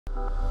Hi,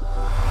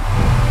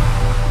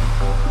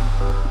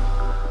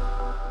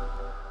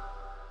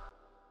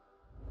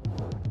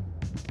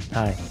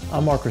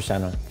 I'm Mark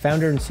Rossano,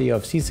 founder and CEO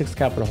of C6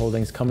 Capital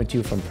Holdings, coming to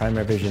you from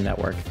Primary Vision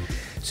Network.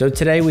 So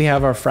today we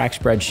have our Frac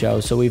Spread show.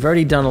 So we've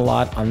already done a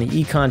lot on the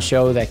econ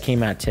show that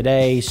came out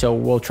today. So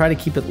we'll try to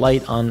keep it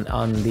light on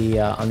the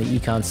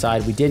econ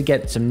side. We did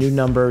get some new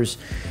numbers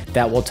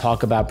that we'll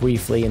talk about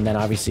briefly, and then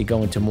obviously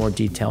go into more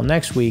detail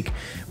next week.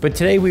 But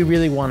today we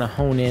really want to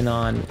hone in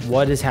on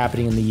what is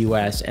happening in the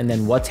U.S. and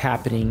then what's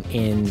happening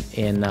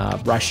in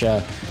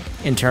Russia,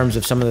 in terms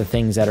of some of the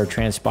things that are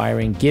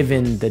transpiring,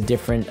 given the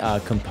different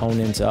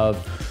components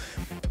of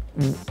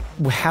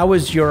how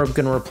is Europe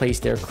going to replace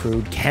their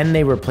crude? Can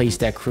they replace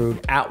that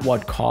crude? At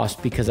what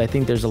cost? Because I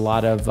think there's a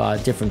lot of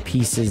different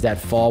pieces that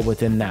fall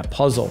within that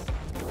puzzle.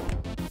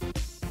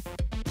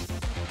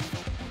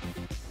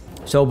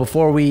 So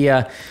before we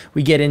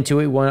get into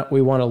it,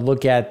 we want to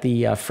look at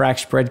the frac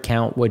spread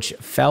count, which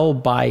fell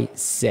by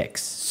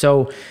 6.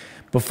 So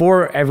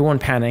before everyone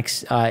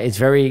panics, it's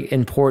very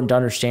important to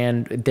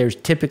understand there's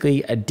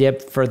typically a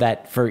dip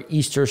for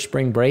Easter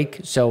spring break.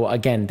 So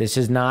again, this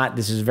is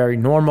very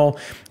normal.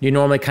 You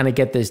normally kind of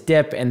get this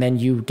dip, and then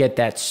you get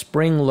that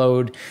spring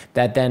load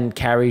that then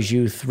carries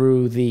you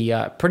through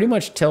the pretty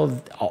much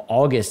till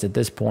August at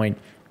this point.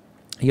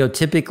 You know,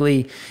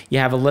 typically you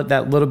have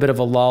that little bit of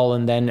a lull,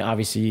 and then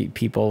obviously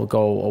people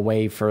go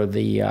away for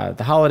the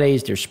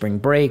holidays, there's spring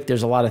break,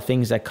 there's a lot of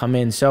things that come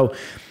in. So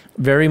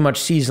very much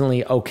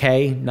seasonally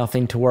okay,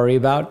 nothing to worry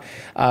about.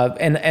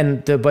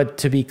 But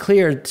to be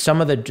clear,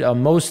 some of the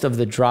most of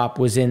the drop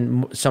was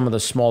in some of the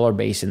smaller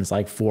basins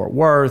like Fort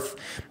Worth,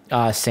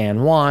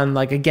 San Juan.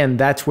 Like again,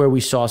 that's where we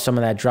saw some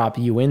of that drop.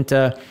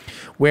 Uinta,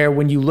 where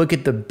when you look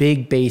at the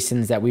big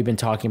basins that we've been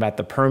talking about,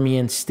 the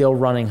Permian still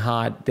running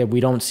hot, that we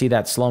don't see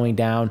that slowing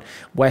down.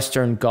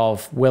 Western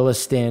Gulf,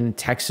 Williston,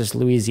 Texas,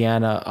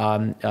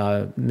 Louisiana,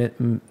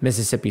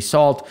 Mississippi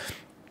Salt.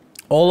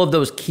 All of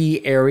those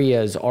key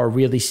areas are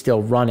really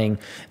still running.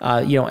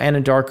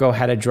 Anadarko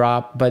had a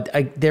drop, but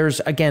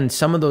there's, again,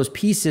 some of those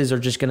pieces are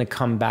just going to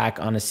come back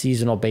on a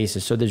seasonal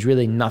basis. So there's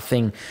really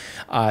nothing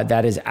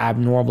that is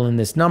abnormal in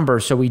this number.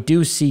 So we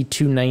do see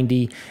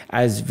 290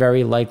 as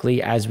very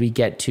likely as we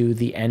get to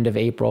the end of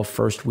April,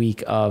 first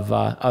week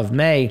of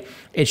May.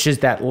 It's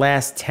just that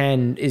last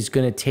 10 is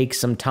going to take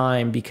some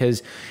time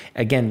because,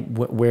 again,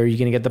 where are you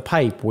going to get the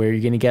pipe? Where are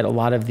you going to get a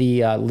lot of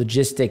the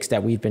logistics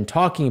that we've been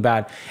talking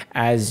about,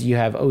 as you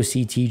have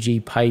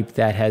OCTG pipe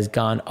that has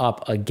gone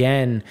up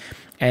again.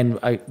 And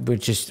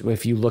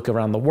if you look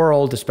around the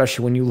world,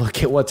 especially when you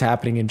look at what's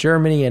happening in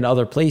Germany and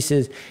other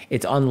places,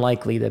 it's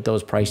unlikely that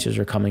those prices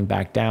are coming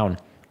back down.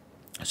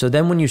 So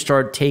then when you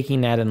start taking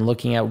that and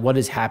looking at what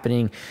is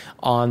happening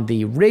on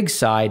the rig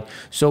side,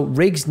 so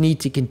rigs need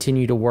to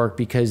continue to work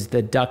because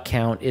the DUC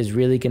count is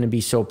really going to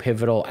be so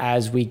pivotal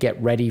as we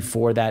get ready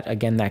for that,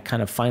 again, that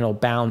kind of final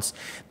bounce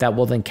that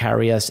will then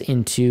carry us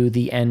into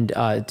the end,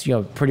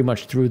 pretty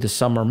much through the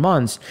summer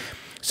months.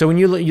 So when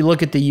you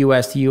look at the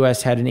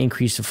U.S. had an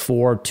increase of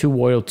 4,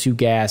 2 oil, 2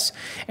 gas.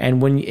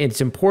 And when it's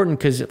important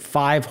because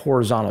 5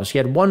 horizontals. You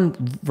had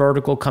 1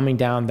 vertical coming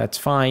down, that's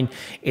fine.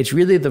 It's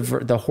really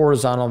the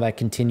horizontal that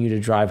continue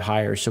to drive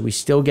higher. So we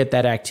still get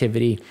that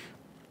activity.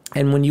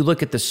 And when you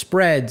look at the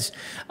spreads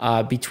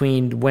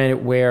between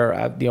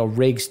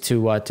rigs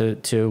to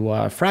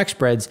frac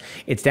spreads,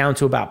 it's down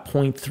to about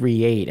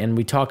 0.38. And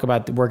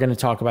we're going to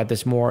talk about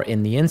this more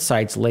in the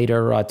insights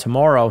later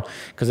tomorrow,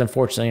 because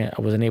unfortunately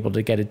I wasn't able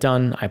to get it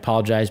done. I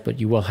apologize, but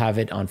you will have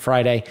it on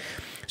Friday.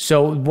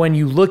 So when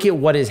you look at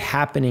what is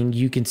happening,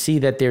 you can see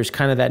that there's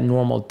kind of that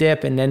normal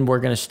dip, and then we're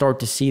going to start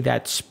to see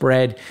that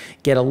spread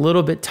get a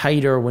little bit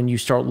tighter when you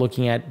start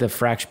looking at the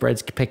frac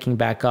spreads picking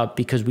back up,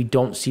 because we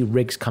don't see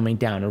rigs coming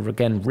down. And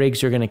again,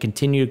 rigs are going to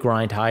continue to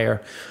grind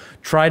higher,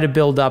 try to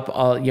build up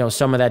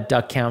some of that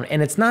DUC count.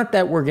 And it's not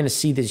that we're going to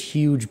see this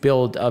huge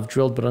build of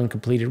drilled but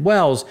uncompleted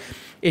wells.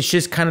 It's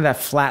just kind of that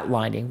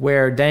flatlining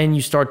where then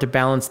you start to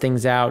balance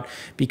things out,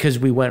 because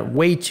we went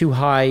way too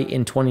high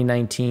in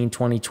 2019,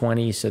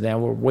 2020. So then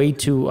we're way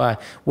too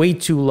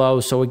low.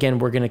 So again,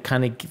 we're going to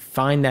kind of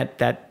find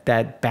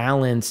that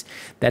balance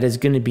that is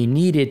going to be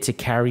needed to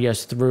carry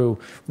us through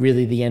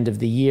really the end of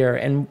the year,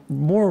 and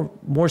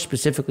more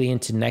specifically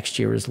into next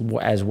year as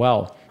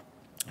well.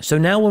 So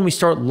now when we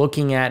start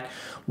looking at,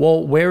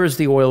 well, where is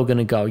the oil going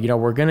to go?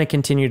 We're going to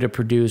continue to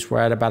produce. We're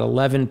at about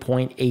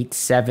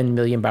 11.87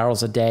 million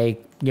barrels a day,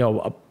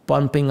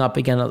 bumping up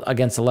again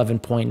against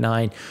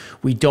 11.9.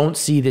 We don't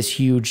see this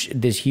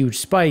huge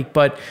spike,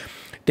 but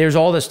there's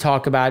all this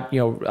talk about,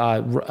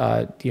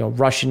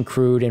 Russian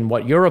crude and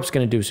what Europe's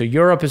going to do. So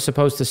Europe is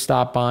supposed to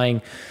stop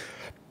buying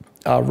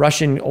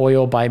Russian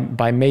oil by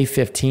May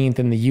 15th.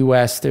 In the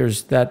U.S.,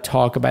 there's that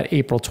talk about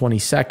April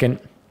 22nd.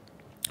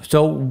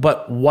 So,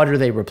 but what are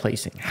they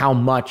replacing? How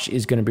much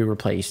is going to be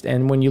replaced?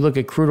 And when you look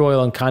at crude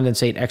oil and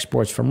condensate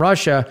exports from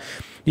Russia,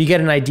 you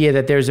get an idea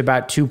that there's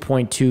about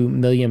 2.2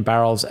 million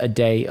barrels a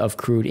day of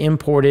crude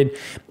imported,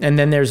 and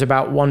then there's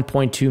about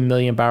 1.2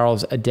 million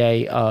barrels a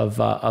day of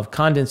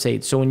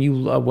condensate. So when you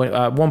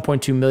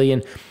 1.2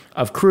 million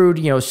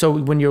crude. So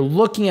when you're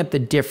looking at the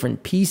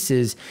different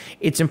pieces,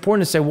 it's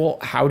important to say, well,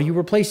 how do you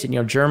replace it?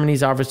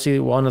 Germany's obviously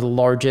one of the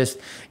largest,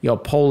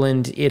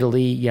 Poland,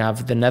 Italy, you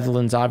have the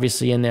Netherlands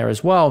obviously in there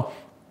as well.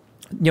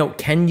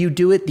 Can you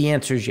do it? The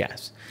answer is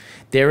yes.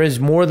 There is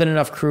more than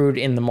enough crude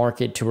in the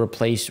market to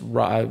replace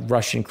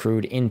Russian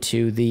crude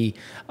into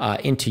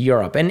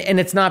Europe, and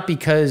it's not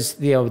because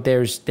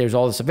there's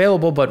all this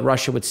available, but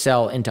Russia would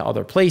sell into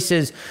other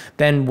places.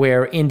 Then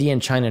where India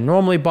and China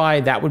normally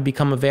buy, that would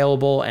become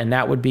available, and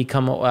that would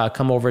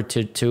come over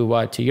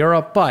to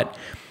Europe. But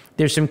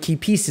there's some key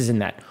pieces in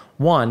that.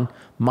 One,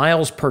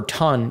 miles per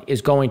ton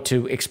is going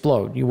to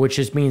explode, which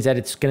just means that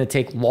it's going to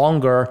take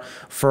longer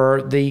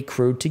for the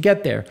crude to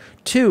get there.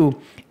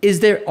 Two,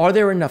 are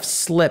there enough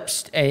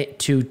slips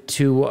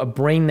to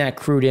bring that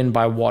crude in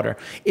by water?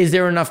 Is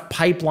there enough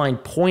pipeline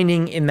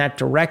pointing in that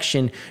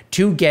direction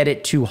to get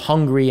it to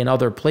Hungary and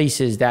other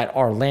places that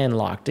are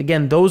landlocked?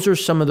 Again, those are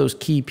some of those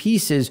key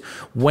pieces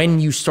when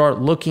you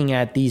start looking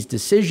at these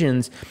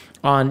decisions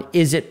on,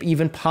 is it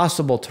even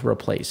possible to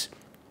replace?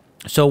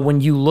 So when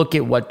you look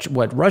at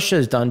what Russia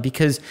has done,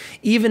 because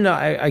even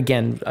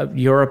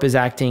Europe is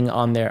acting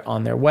on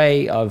their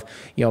way of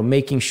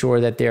making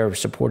sure that they're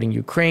supporting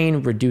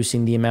Ukraine,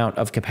 reducing the amount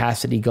of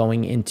capacity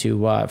going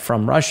into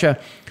from Russia,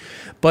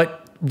 but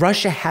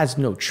Russia has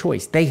no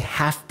choice. They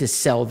have to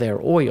sell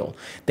their oil.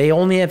 They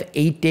only have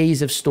 8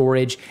 days of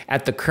storage.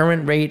 At the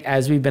current rate,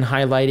 as we've been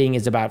highlighting,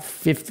 is about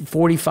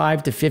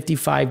 45 to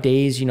 55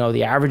 days.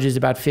 The average is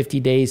about 50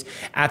 days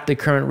at the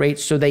current rate.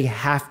 So they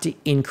have to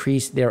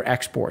increase their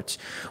exports,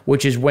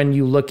 which is when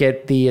you look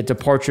at the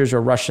departures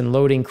or Russian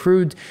loading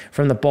crude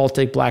from the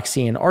Baltic, Black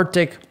Sea, and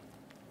Arctic.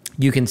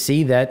 You can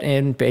see that,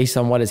 and based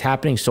on what is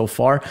happening so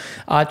far,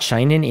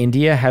 China and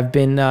India have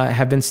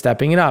been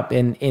stepping it up.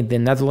 In the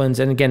Netherlands,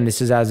 and again,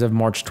 this is as of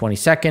March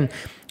 22nd,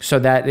 so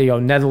that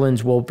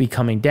Netherlands will be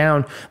coming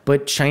down,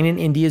 but China and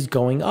India is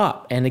going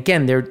up. And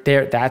again,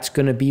 that's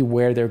going to be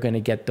where they're going to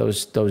get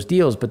those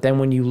deals. But then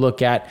when you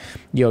look at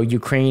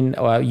Ukraine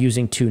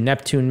using 2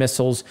 Neptune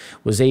missiles,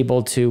 was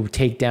able to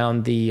take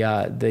down the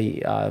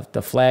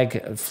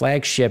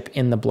flagship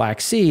in the Black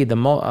Sea, the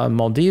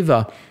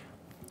Moldova.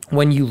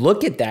 When you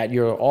look at that,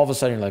 you're all of a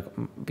sudden like,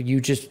 you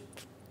just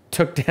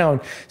took down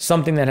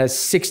something that has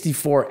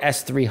 64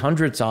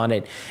 S-300s on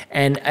it.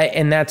 And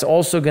that's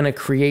also going to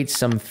create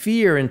some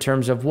fear in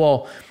terms of,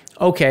 well,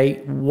 okay,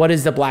 what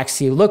does the Black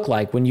Sea look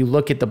like? When you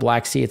look at the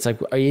Black Sea, it's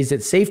like, is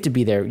it safe to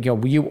be there?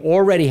 You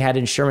already had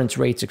insurance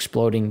rates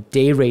exploding,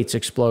 day rates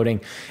exploding,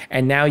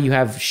 and now you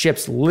have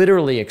ships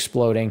literally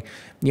exploding.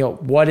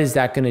 What is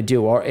that going to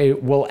do? Or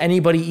will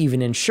anybody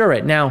even insure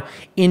it? Now,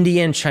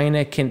 India and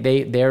China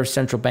their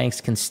central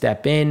banks can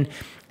step in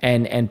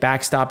and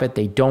backstop it.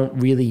 They don't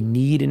really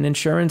need an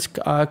insurance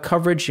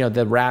coverage.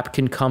 The wrap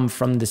can come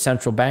from the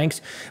central banks,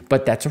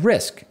 but that's a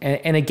risk.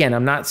 And again,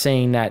 I'm not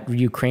saying that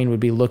Ukraine would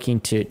be looking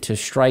to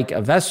strike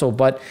a vessel,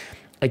 but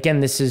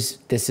again, this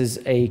is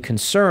a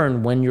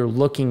concern when you're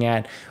looking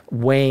at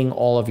weighing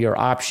all of your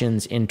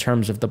options in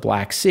terms of the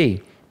Black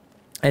Sea.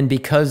 And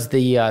because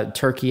the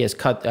Turkey has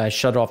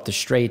shut off the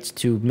straits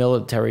to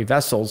military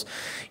vessels,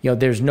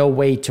 there's no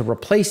way to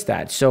replace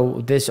that.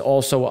 So this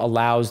also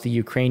allows the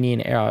Ukrainian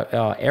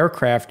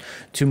aircraft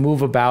to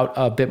move about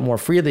a bit more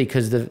freely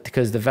because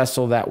the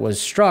vessel that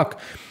was struck,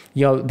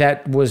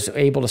 that was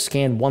able to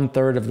scan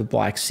 1/3 of the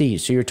Black Sea.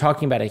 So you're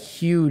talking about a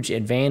huge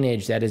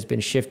advantage that has been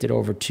shifted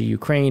over to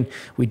Ukraine.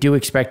 We do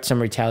expect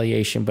some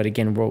retaliation, but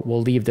again,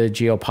 we'll leave the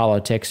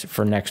geopolitics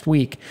for next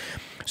week.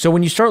 So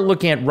when you start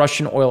looking at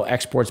Russian oil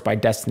exports by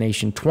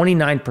destination,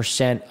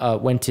 29%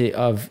 went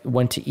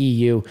to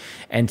EU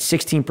and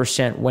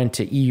 16% went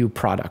to EU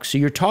products. So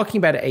you're talking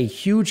about a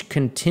huge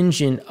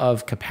contingent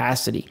of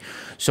capacity.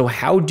 So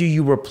how do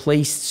you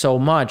replace so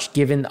much,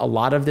 given a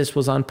lot of this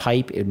was on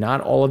pipe, if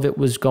not all of it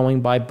was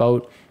going by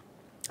boat?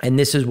 And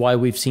this is why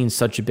we've seen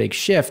such a big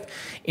shift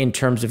in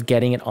terms of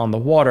getting it on the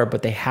water,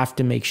 but they have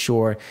to make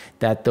sure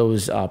that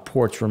those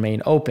ports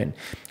remain open.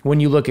 When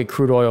you look at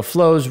crude oil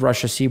flows,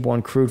 Russia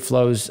seaborne crude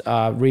flows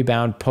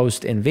rebound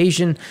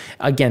post-invasion.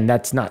 Again,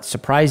 that's not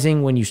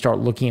surprising when you start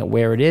looking at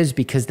where it is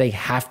because they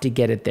have to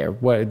get it there.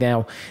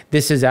 Now,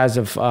 this is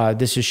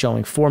this is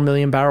showing 4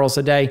 million barrels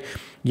a day.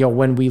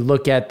 When we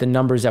look at the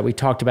numbers that we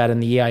talked about in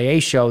the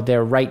EIA show,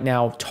 they're right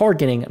now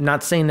targeting, I'm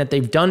not saying that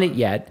they've done it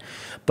yet,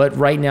 but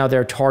right now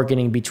they're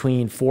targeting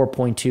between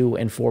 4.2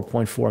 and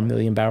 4.4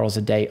 million barrels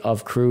a day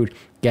of crude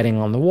getting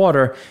on the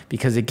water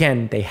because,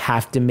 again, they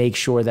have to make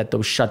sure that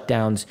those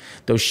shutdowns,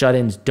 those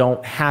shut-ins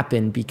don't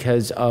happen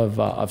because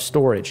of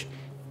storage.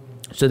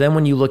 So then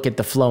when you look at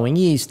the flowing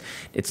east,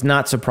 it's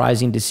not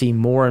surprising to see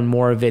more and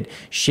more of it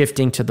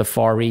shifting to the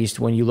Far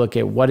East. When you look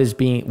at what is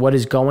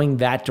going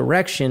that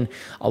direction,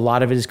 a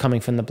lot of it is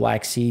coming from the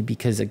Black Sea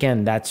because,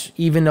 again, that's,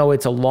 even though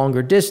it's a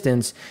longer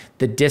distance,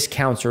 the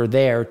discounts are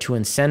there to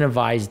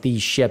incentivize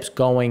these ships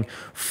going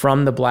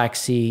from the Black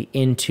Sea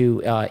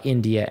into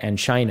India and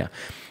China.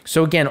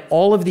 So again,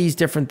 all of these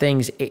different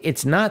things,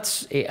 it's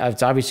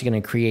obviously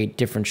going to create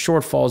different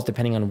shortfalls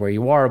depending on where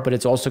you are, but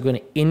it's also going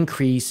to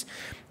increase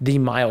the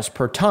miles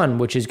per ton,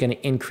 which is going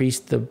to increase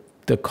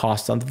the the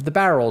cost of the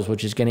barrels,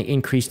 which is going to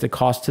increase the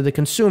cost to the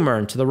consumer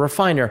and to the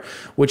refiner,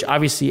 which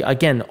obviously,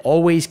 again,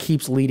 always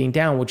keeps leading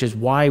down, which is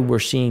why we're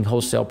seeing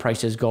wholesale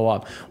prices go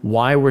up,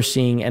 why we're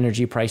seeing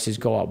energy prices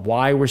go up,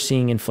 why we're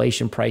seeing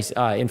inflation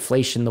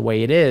the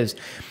way it is.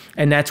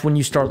 And that's when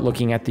you start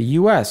looking at the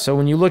U.S. So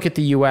when you look at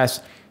the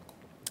U.S.,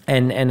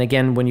 and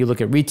again, when you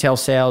look at retail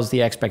sales,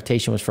 the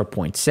expectation was for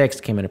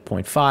 0.6, came in at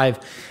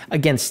 0.5.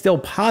 Again, still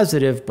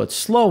positive, but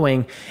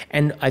slowing.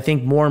 And I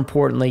think more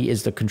importantly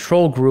is the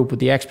control group with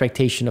the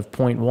expectation of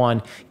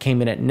 0.1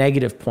 came in at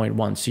negative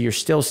 0.1. So you're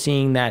still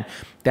seeing that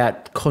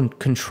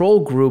control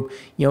group,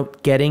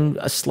 getting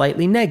a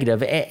slightly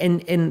negative.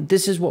 And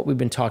this is what we've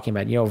been talking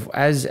about.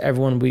 As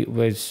everyone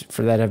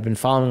for that have been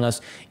following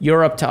us,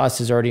 Europe to us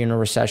is already in a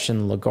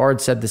recession. Lagarde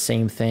said the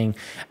same thing.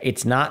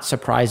 It's not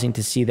surprising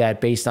to see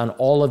that based on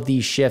all of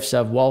these shifts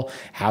of, well,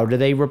 how do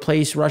they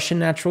replace Russian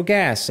natural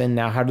gas? And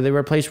now how do they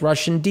replace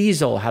Russian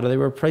diesel? How do they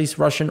replace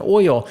Russian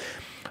oil?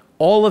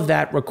 All of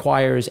that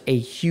requires a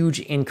huge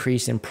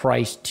increase in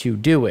price to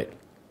do it.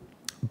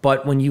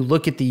 But when you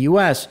look at the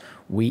U.S.,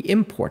 we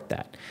import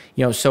that.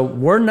 So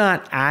we're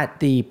not at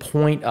the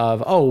point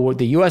of, oh,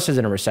 the U.S. is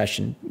in a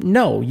recession.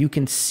 No, you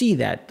can see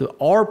that.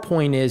 Our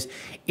point is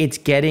it's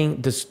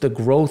getting, the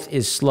growth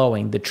is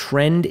slowing. The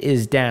trend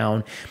is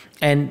down.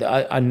 And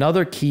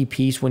another key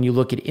piece, when you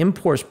look at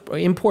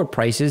import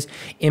prices,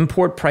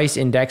 import price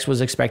index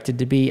was expected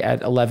to be at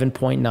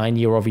 11.9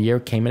 year over year,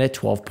 came in at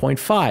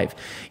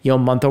 12.5.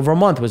 Month over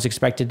month was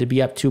expected to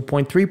be up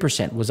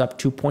 2.3%, was up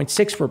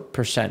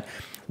 2.6%.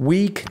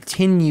 We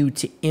continue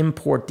to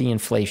import the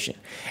inflation.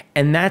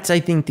 And that's, I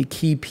think, the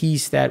key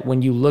piece that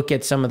when you look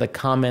at some of the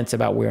comments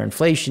about where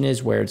inflation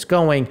is, where it's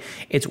going,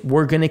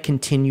 we're going to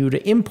continue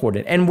to import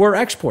it. And we're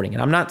exporting it.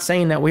 I'm not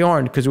saying that we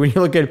aren't, because when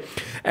you look at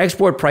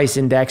export price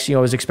index, it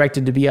was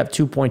expected to be up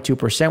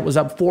 2.2%, was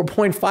up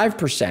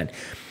 4.5%.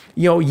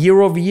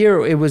 Year over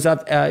year, it was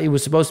up. It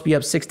was supposed to be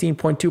up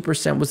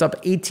 16.2%, was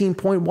up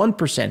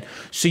 18.1%.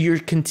 So you're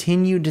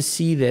continue to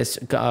see this,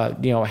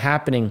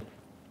 happening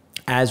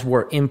as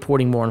we're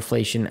importing more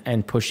inflation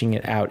and pushing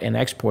it out and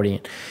exporting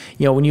it.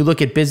 When you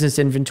look at business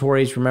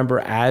inventories, remember,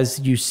 as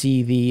you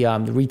see the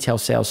retail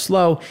sales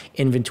slow,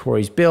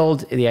 inventories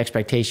build. The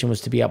expectation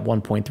was to be up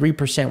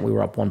 1.3%. We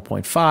were up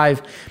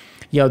 1.5%.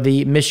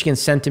 The Michigan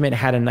sentiment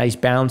had a nice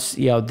bounce.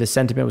 The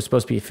sentiment was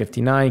supposed to be at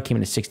 59, came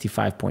in at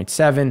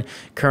 65.7.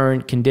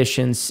 Current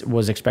conditions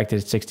was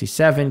expected at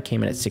 67,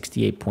 came in at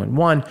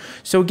 68.1.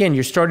 So again,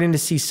 you're starting to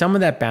see some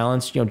of that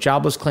balance.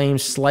 Jobless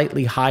claims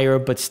slightly higher,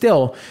 but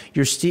still,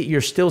 you're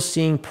still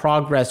seeing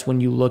progress when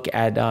you look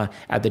at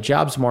the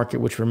jobs market,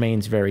 which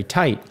remains very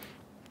tight.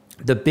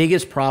 The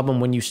biggest problem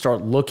when you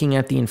start looking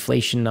at the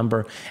inflation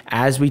number,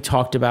 as we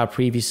talked about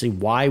previously,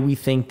 why we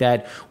think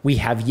that we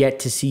have yet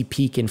to see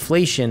peak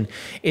inflation,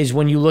 is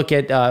when you look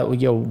at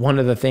one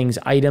of the things,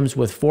 items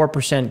with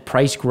 4%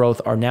 price growth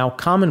are now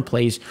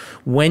commonplace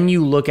when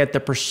you look at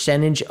the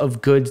percentage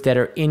of goods that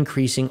are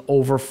increasing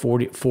over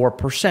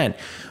 44%.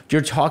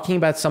 You're talking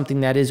about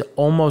something that is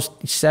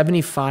almost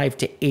 75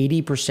 to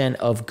 80%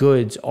 of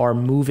goods are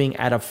moving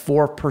at a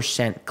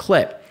 4%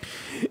 clip.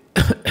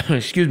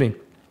 Excuse me.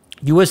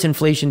 U.S.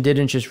 inflation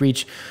didn't just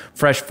reach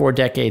fresh 4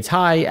 decades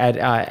high at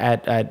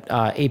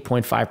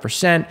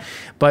 8.5%,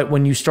 but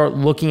when you start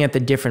looking at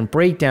the different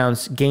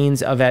breakdowns,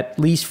 gains of at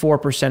least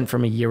 4%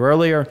 from a year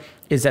earlier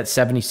is at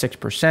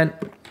 76%.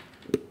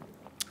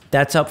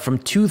 That's up from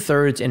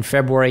 2/3 in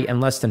February and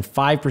less than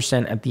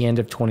 5% at the end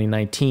of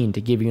 2019,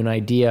 to give you an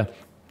idea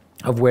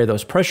of where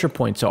those pressure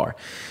points are.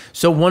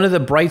 So one of the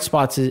bright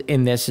spots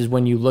in this is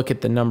when you look at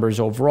the numbers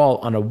overall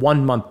on a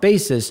 1-month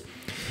basis,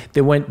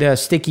 the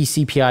sticky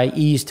CPI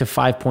eased to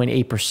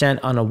 5.8%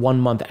 on a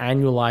 1-month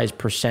annualized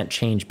percent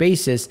change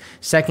basis,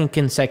 second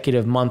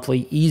consecutive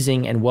monthly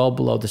easing and well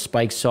below the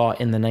spike saw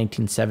in the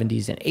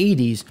 1970s and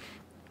 80s.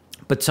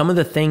 But some of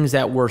the things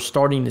that we're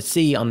starting to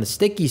see on the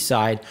sticky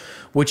side,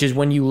 which is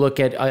when you look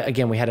at,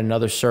 again, we had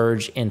another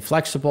surge in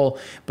flexible,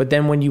 but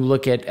then when you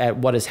look at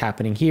what is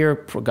happening here,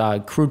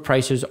 crude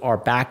prices are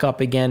back up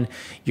again.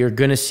 You're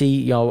going to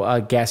see,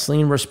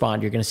 gasoline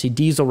respond. You're going to see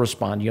diesel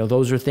respond.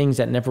 Those are things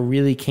that never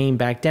really came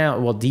back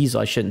down. Well,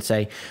 diesel, I should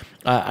say,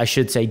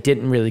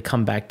 didn't really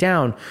come back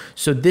down.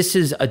 So this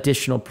is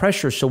additional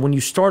pressure. So when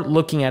you start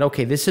looking at,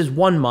 okay, this is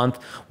 1 month.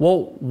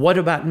 Well, what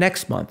about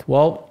next month?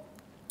 Well,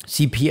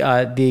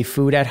 the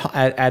food at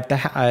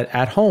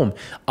home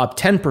up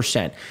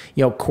 10%.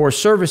 Core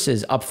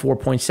services up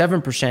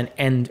 4.7%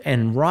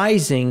 and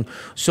rising.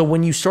 So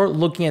when you start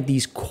looking at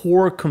these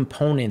core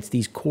components,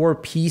 these core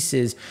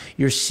pieces,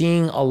 you're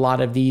seeing a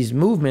lot of these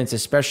movements,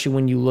 especially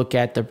when you look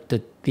at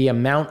the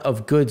amount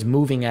of goods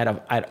moving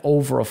at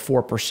over a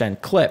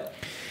 4% clip.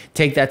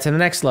 Take that to the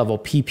next level.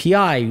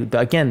 PPI,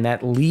 again,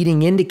 that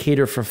leading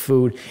indicator for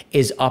food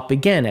is up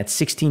again at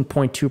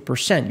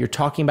 16.2%. You're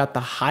talking about the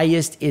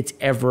highest it's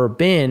ever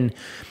been,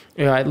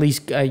 at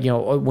least,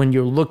 when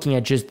you're looking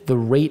at just the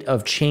rate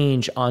of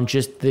change on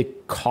just the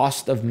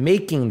cost of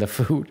making the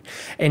food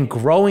and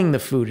growing the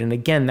food. And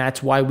again,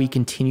 that's why we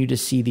continue to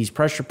see these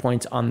pressure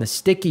points on the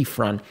sticky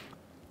front.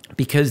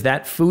 because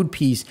that food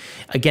piece,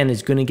 again,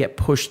 is going to get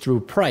pushed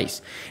through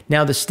price.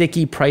 Now, the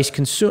sticky price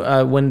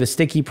when the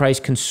sticky price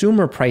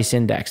consumer price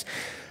index,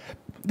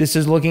 this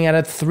is looking at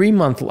a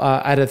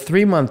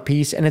 3-month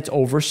piece, and it's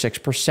over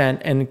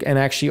 6% and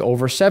actually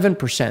over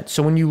 7%.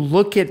 So when you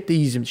look at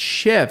these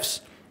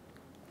shifts,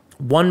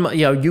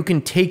 you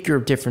can take your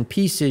different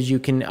pieces. You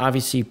can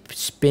obviously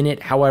spin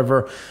it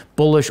however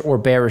bullish or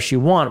bearish you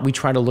want. We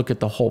try to look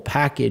at the whole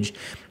package.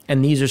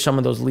 And these are some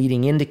of those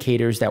leading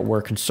indicators that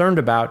we're concerned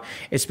about,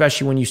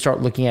 especially when you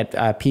start looking at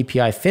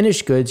PPI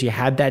finished goods. You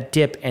had that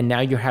dip, and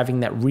now you're having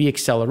that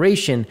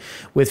reacceleration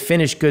with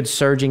finished goods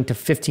surging to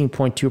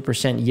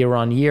 15.2% year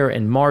on year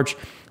in March,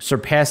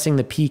 surpassing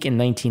the peak in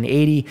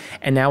 1980,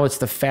 and now it's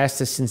the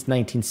fastest since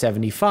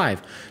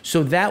 1975.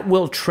 So that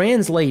will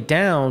translate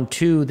down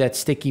to that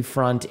sticky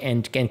front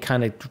and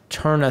kind of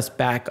turn us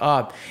back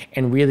up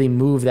and really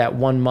move that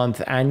 1 month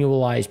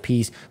annualized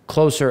piece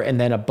closer and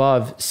then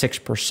above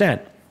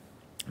 6%.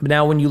 But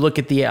now when you look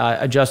at the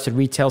adjusted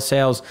retail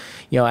sales,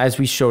 as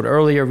we showed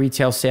earlier,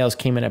 retail sales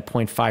came in at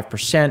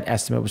 0.5%.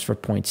 Estimate was for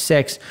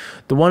 0.6.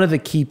 One of the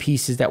key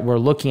pieces that we're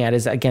looking at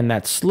is, again,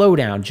 that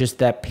slowdown, just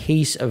that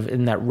pace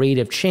and that rate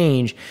of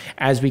change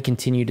as we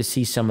continue to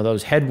see some of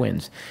those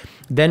headwinds.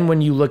 Then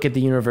when you look at the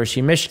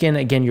University of Michigan,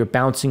 again, you're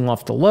bouncing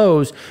off the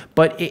lows,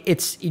 but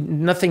it's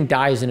nothing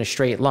dies in a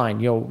straight line.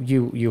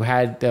 You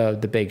had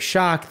the big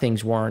shock.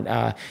 Things weren't,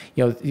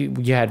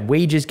 you had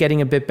wages getting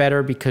a bit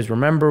better because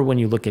remember, when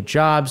you look at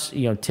jobs,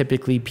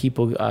 typically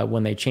people,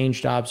 when they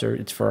change jobs,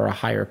 it's for a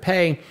higher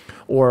pay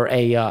or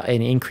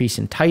an increase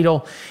in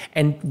title.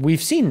 And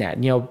we've seen that,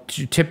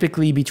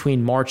 typically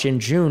between March and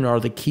June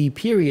are the key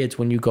periods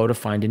when you go to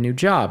find a new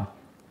job.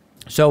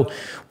 So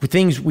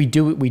we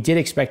did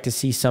expect to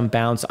see some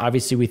bounce.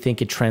 Obviously, we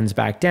think it trends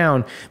back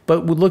down,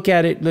 but we look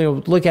at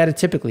it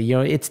typically.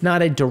 It's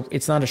not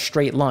a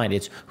straight line.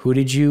 It's who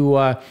did you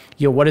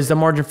what is the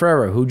margin for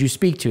error? Who'd you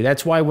speak to?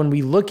 That's why when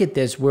we look at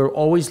this, we're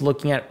always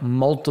looking at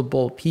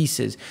multiple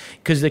pieces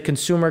because the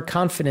consumer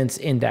confidence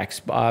index,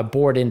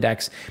 board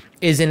index,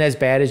 isn't as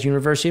bad as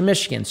University of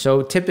Michigan.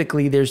 So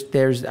typically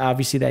there's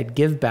obviously that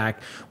give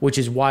back, which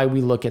is why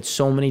we look at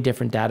so many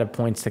different data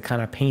points to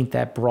kind of paint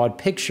that broad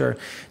picture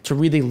to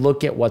really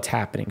look at what's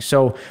happening.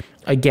 So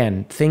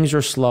again, things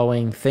are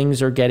slowing,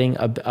 things are getting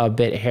a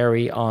bit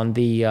hairy on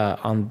the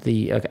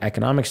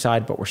economic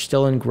side, but we're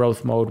still in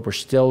growth mode. We're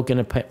still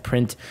going to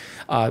print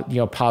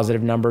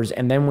positive numbers.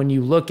 And then when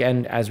you look,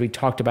 and as we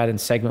talked about in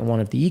segment 1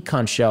 of the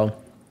Econ Show,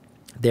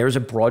 there's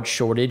a broad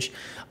shortage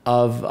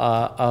of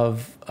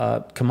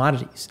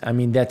commodities. I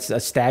mean, that's a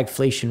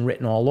stagflation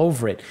written all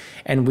over it.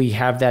 And we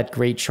have that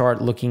great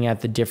chart looking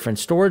at the different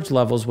storage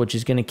levels, which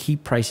is going to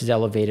keep prices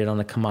elevated on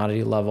a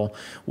commodity level,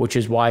 which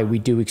is why we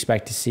do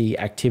expect to see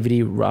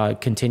activity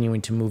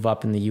continuing to move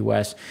up in the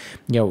U.S.,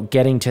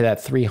 getting to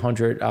that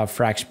 300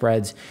 frac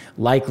spreads,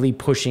 likely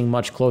pushing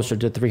much closer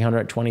to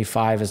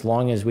 325 as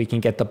long as we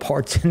can get the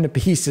parts and the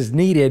pieces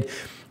needed.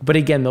 But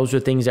again, those are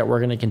things that we're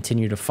going to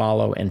continue to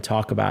follow and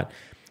talk about.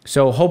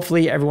 So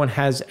hopefully everyone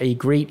has a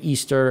great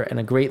Easter and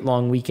a great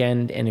long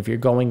weekend. And if you're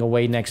going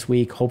away next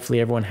week, hopefully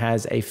everyone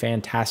has a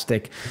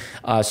fantastic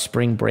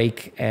spring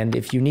break. And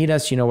if you need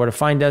us, you know where to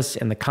find us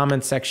in the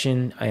comment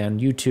section on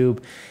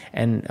YouTube.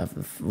 And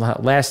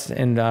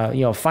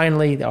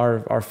finally,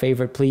 our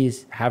favorite,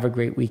 please have a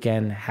great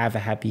weekend. Have a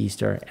happy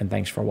Easter. And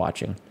thanks for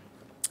watching.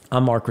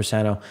 I'm Mark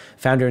Rossano,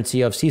 founder and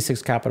CEO of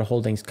C6 Capital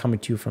Holdings, coming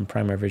to you from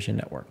Primary Vision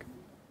Network.